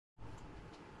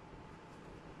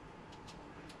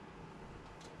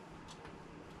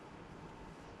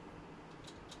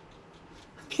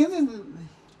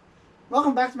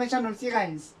Welcome back to my channel, you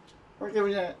guys. We're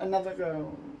giving it another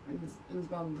go. It's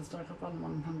about the start up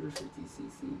on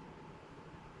 150cc.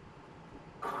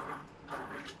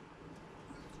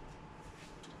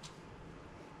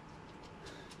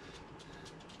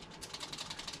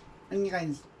 And you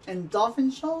guys, and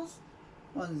Dolphin Shoals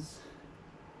was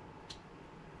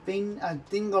being a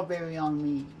dingleberry on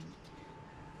me.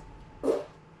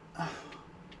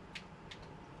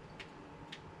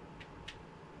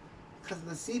 Because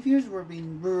the CPUs were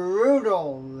being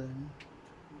brutal.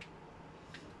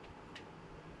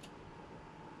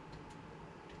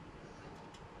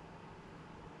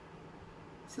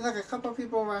 Seems like a couple of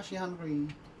people were actually hungry.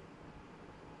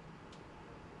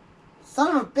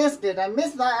 Son of a biscuit, I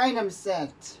missed that item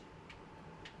set.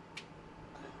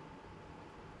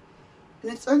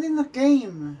 And it's early in the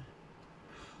game.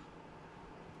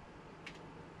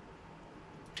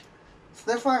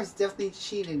 So therefore I was definitely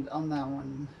cheated on that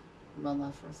one. About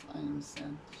that first item set.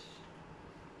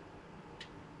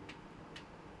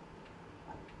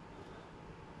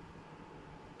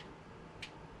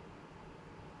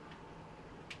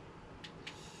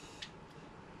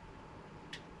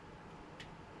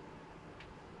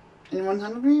 Anyone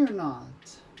hungry or not?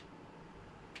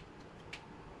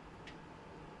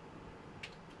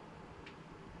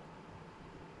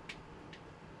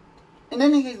 In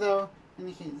any case though,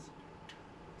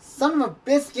 son of a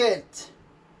biscuit!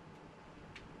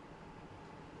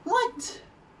 What?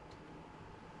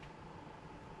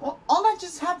 Well, all that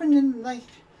just happened in like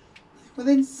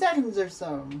within seconds or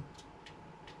so.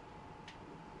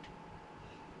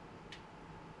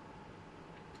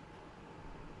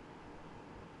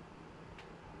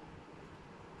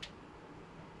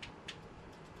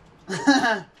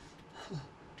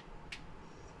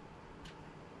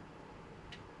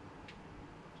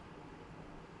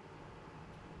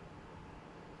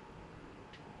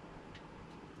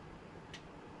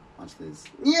 Watch this.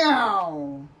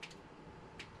 Meow!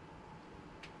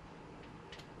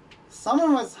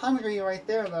 Someone was hungry right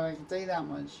there, though, I can tell you that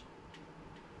much.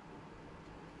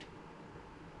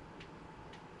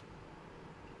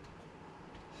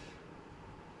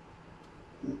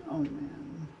 Oh,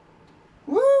 man.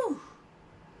 Woo!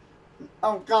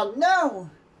 Oh, God, no!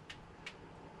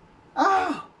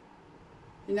 Ah!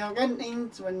 You know, getting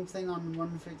into anything on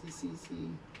 150cc.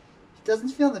 It doesn't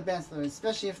feel the best though,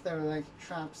 especially if there are like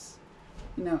traps,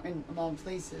 you know, in a lot of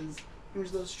places.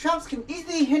 Because those traps can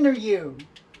easily hinder you.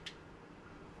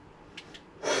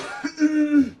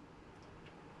 In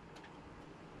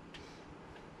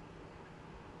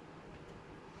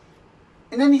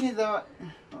any case though,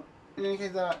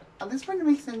 at this point it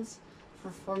makes sense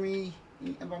for me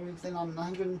about me playing on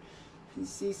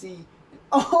 100cc.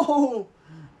 Oh!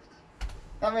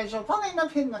 That means she'll probably end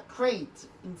up hitting the crate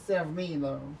instead of me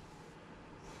though.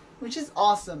 Which is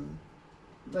awesome.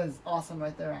 That is awesome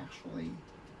right there, actually.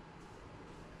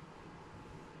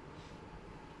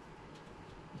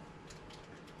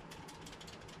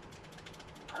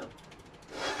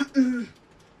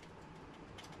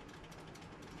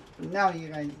 Now you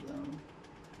guys though.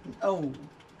 Oh.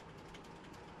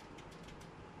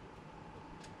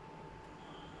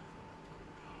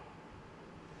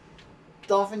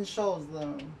 Dolphin Shoals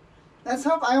though. Let's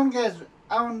hope I don't get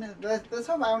let's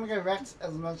hope I don't get wrecked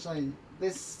as much like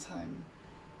this time,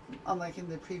 unlike in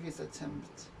the previous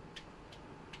attempt.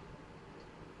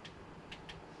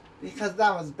 Because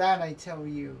that was bad, I tell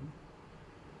you.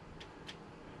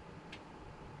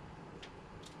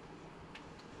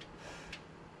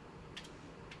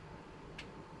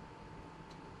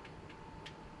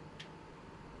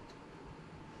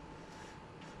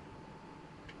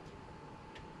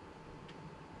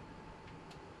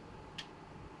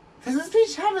 Because this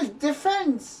beach had a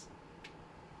defense!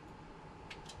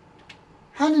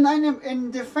 Had an item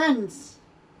in defense!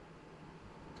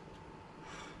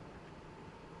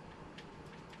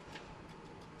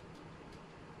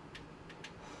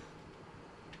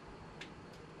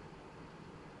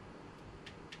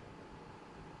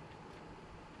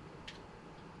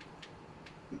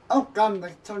 Oh god, the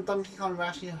Donkey Kong were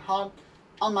actually hot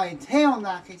on my tail in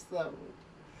that case though.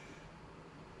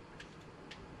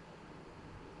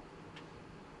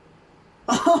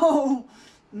 Oh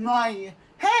my,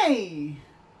 hey!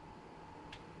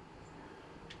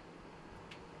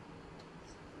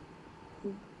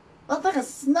 That's like a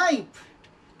snipe.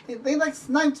 They like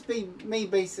sniped me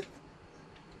basically.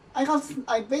 I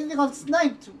basically got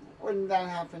sniped when that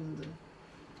happened.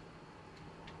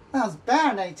 That was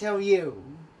bad, I tell you.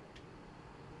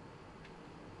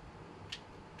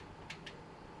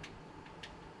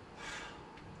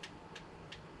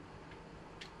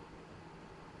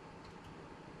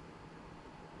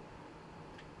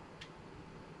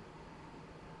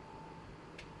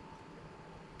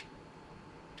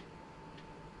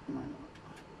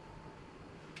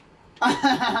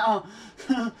 Back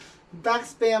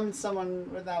spam someone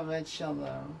without red shell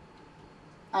though.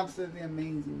 Absolutely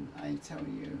amazing, I tell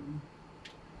you.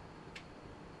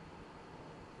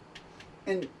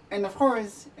 And of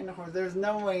course, there's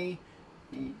no way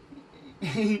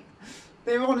they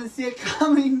won't see it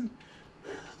coming.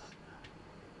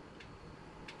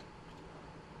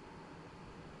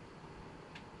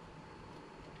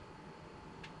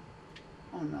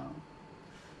 Oh no.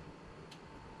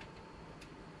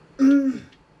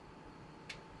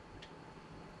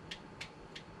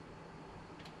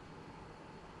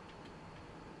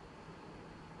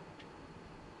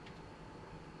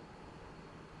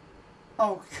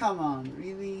 Oh, come on,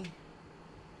 really?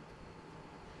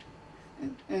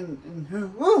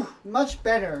 And woo, much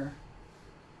better.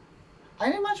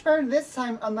 I did much better this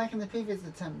time, unlike in the previous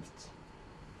attempt.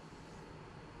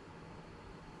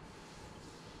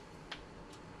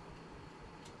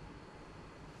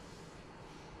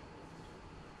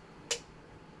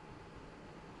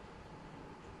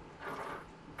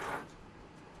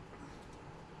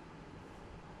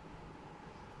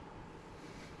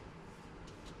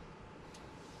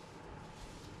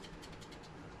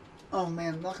 Oh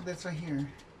man, look at this right here.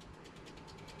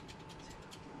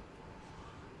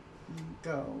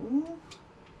 Go.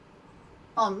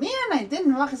 Oh man, I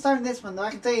didn't rocket start this one though,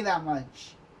 I can tell you that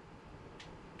much.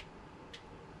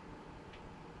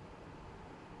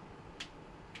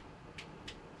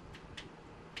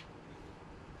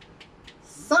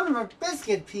 Son of a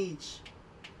biscuit, Peach.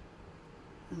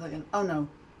 I'm looking, oh no.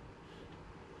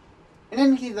 In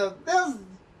any case though,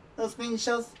 those green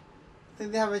shells, I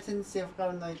think they have a tendency of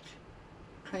going like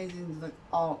crazy and like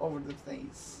all over the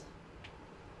place.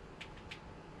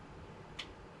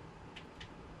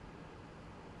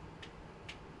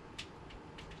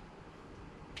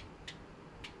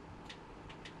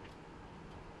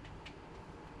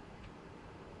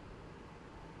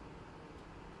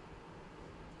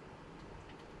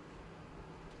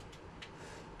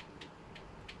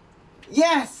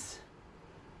 Yes!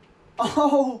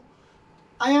 Oh!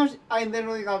 I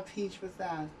literally got Peach with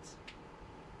that.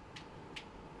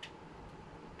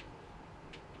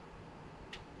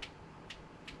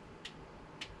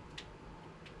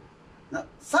 No,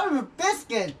 son of a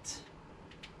biscuit!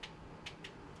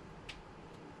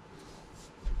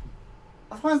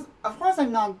 Of course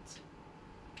I'm not.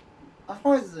 Of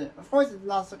course it's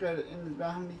not so good in the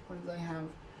how many points I have.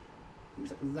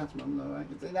 That's not low. I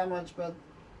can say that much, but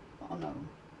oh no!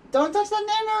 Don't touch that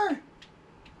nanner!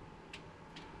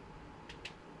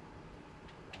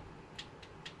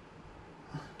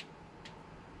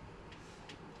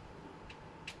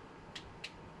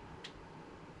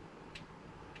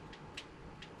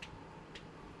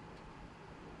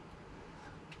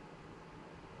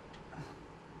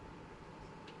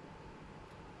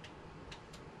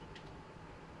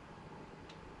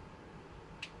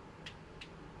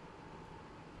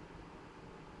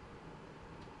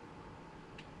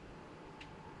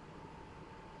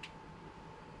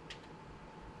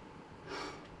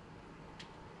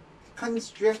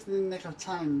 Couldn't drift in the nick of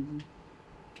time.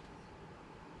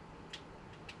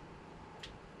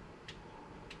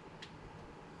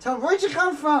 So where'd you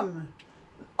come from?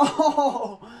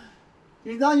 Oh,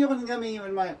 you thought you were gonna get me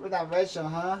with that red shell,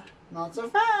 huh? Not so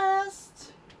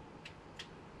fast.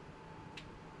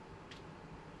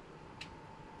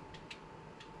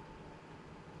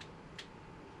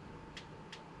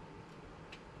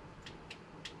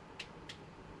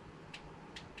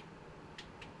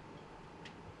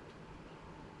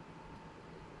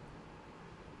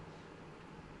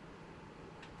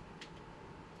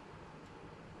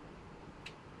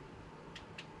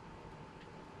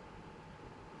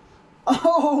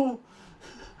 Oh!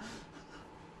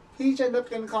 Peach ended up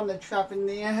getting caught in the trap in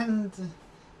the end.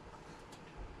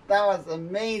 That was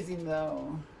amazing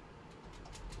though.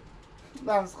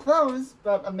 That was close,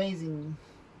 but amazing.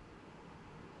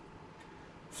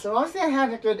 So obviously I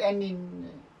had a good ending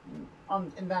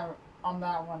on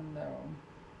that one though.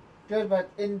 Good but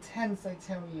intense, I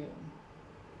tell you.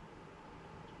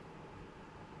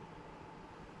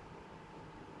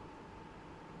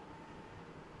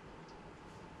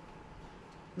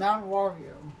 Mount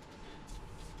Wario.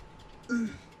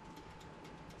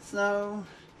 So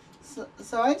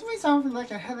I had to make something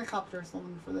like a helicopter or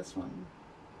something for this one.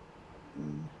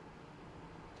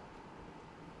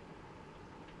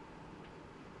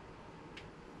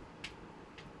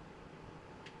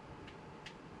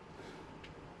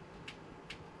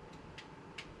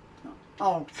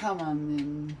 Oh, come on,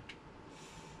 man.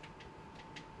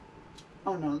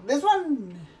 Oh no, this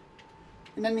one,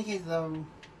 in any case though,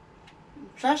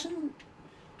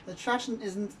 The traction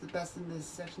isn't the best in this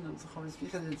section of the course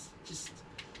because it's just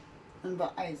nothing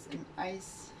but ice. And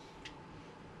ice,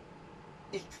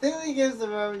 it clearly gives the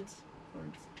roads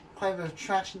quite a bit of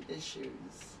traction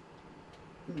issues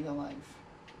in real life.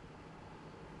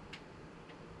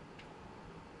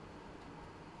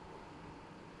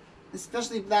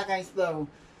 Especially black ice though.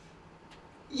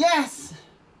 Yes!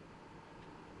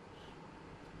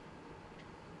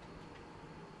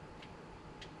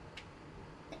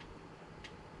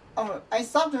 Oh, I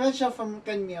stopped the red shell from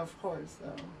getting me, of course,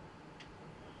 though.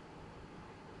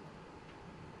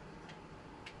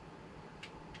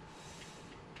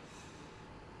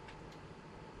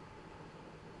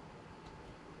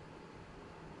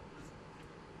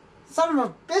 Son of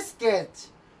a biscuit!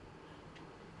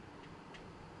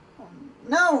 Oh,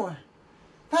 no!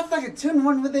 That's like a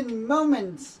 2-in-1 within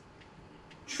moments!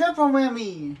 Triple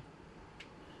whammy!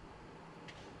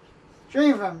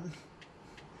 Three of them.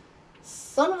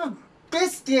 Son of a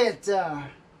biscuit!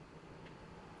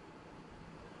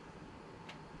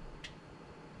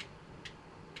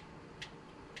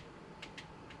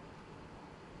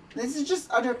 This is just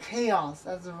utter chaos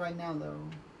as of right now, though.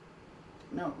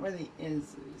 No, it really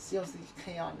is. It's seriously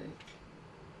chaotic.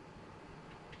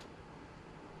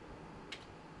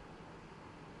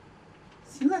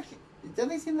 It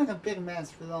definitely seems like a big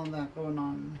mess with all that going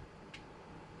on.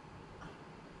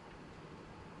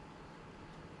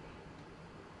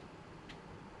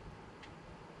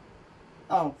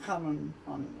 Oh, come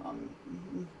on.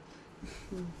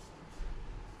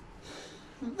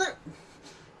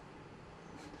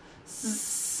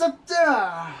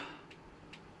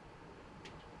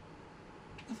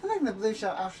 I feel like the blue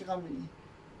shell actually got me.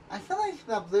 I feel like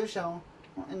the blue shell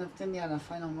will end up getting me at a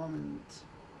final moment.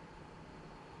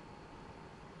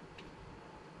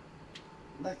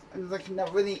 Like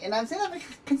not really, and I'm saying that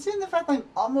because considering the fact that I'm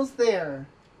almost there.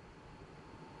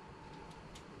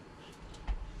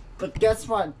 But guess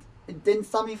what? It didn't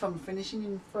stop me from finishing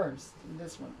in first in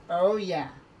this one. Oh yeah.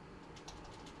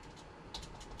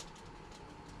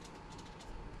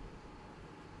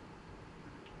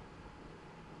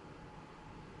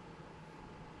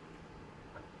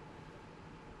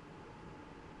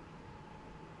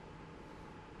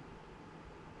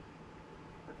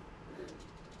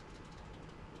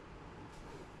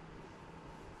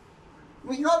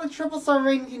 We got the triple star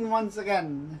ranking once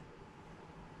again.